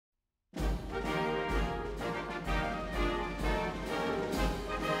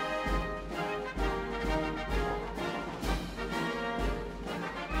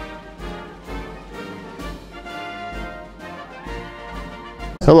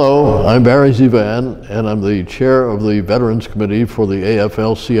Hello, I'm Barry ZeVan, and I'm the chair of the Veterans Committee for the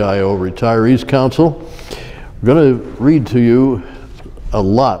AFL-CIO Retirees Council. I'm going to read to you a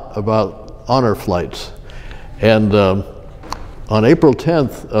lot about honor flights. And on April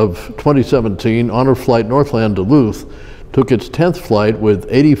 10th of 2017, Honor Flight Northland Duluth took its 10th flight with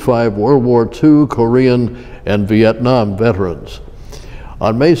 85 World War II, Korean, and Vietnam veterans.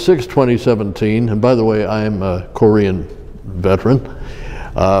 On May 6, 2017, and by the way, I am a Korean veteran,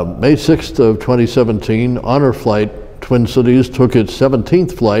 May 6th of 2017, Honor Flight Twin Cities took its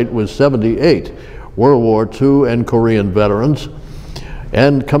 17th flight with 78 World War II and Korean veterans.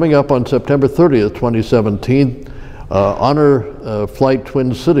 And coming up on September 30th, 2017, Honor Flight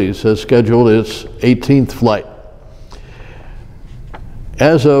Twin Cities has scheduled its 18th flight.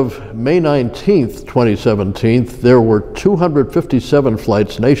 As of May 19th, 2017, there were 257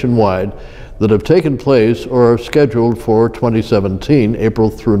 flights nationwide that have taken place or are scheduled for 2017, April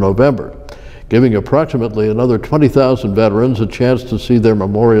through November, giving approximately another 20,000 veterans a chance to see their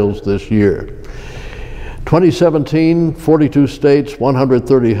memorials this year. 2017, 42 states,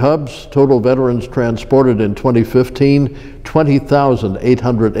 130 hubs, total veterans transported in 2015,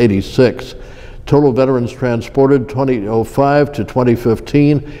 20,886. Total veterans transported 2005 to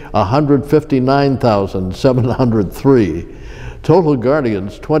 2015, 159,703. Total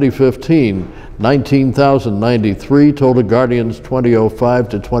guardians 2015, 19,093. Total guardians 2005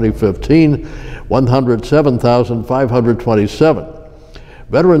 to 2015, 107,527.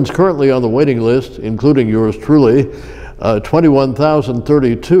 Veterans currently on the waiting list, including yours truly,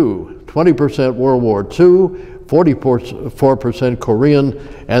 21,032, 20% World War II, 44% Korean,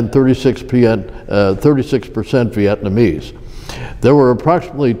 and 36% Vietnamese. There were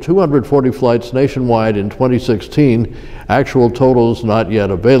approximately 240 flights nationwide in 2016, actual totals not yet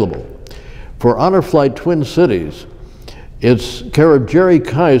available. For Honor Flight Twin Cities, it's care of Jerry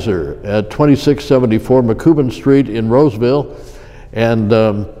Kaiser at 2674 McCubbin Street in Roseville, and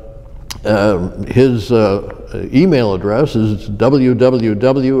his email address is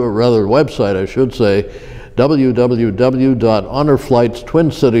website I should say,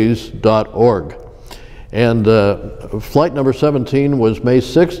 www.honorflightstwincities.org. And flight number 17 was May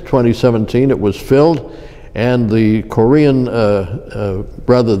 6, 2017. It was filled, and the Korean, the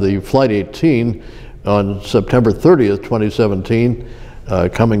flight 18 on September 30th, 2017,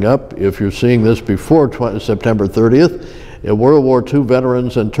 coming up, if you're seeing this before September 30th, World War II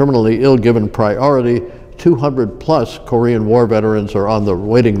veterans and terminally ill given priority. 200 plus Korean War veterans are on the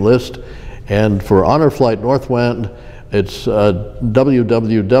waiting list. And for Honor Flight Northland, it's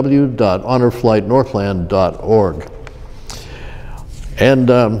www.honorflightnorthland.org. And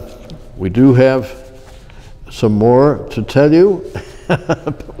we do have some more to tell you.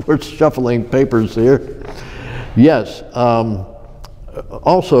 We're shuffling papers here. Yes,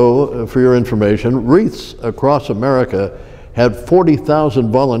 also for your information, Wreaths Across America had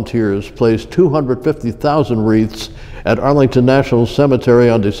 40,000 volunteers place 250,000 wreaths at Arlington National Cemetery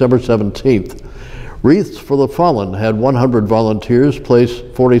on December 17th. Wreaths for the Fallen had 100 volunteers place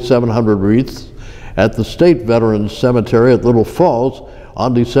 4,700 wreaths at the State Veterans Cemetery at Little Falls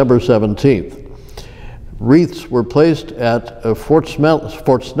on December 17th. Wreaths were placed at Fort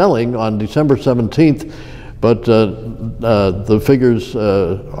Snelling on December 17th, but the figures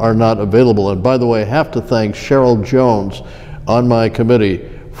are not available. And by the way, I have to thank Cheryl Jones on my committee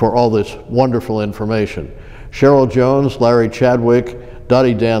for all this wonderful information. Cheryl Jones, Larry Chadwick,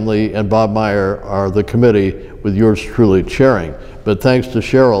 Dottie Danley, and Bob Meyer are the committee with yours truly chairing. But thanks to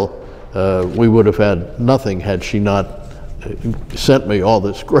Cheryl, we would have had nothing had she not sent me all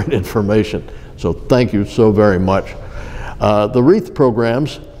this great information. So thank you so very much. The wreath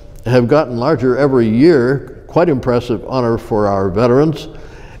programs have gotten larger every year, quite impressive honor for our veterans.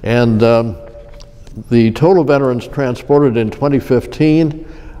 And the total veterans transported in 2015,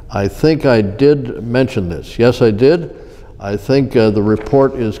 I think I did mention this. Yes, I did. I think the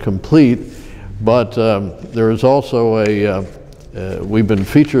report is complete, but there is also we've been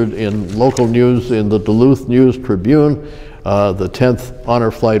featured in local news in the Duluth News Tribune, the 10th honor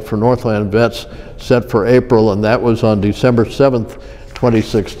flight for Northland vets set for April, and that was on December 7th,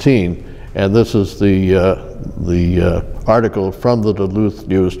 2016. And this is the article from the Duluth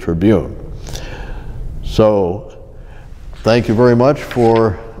News Tribune. So thank you very much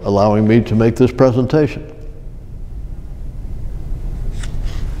for allowing me to make this presentation.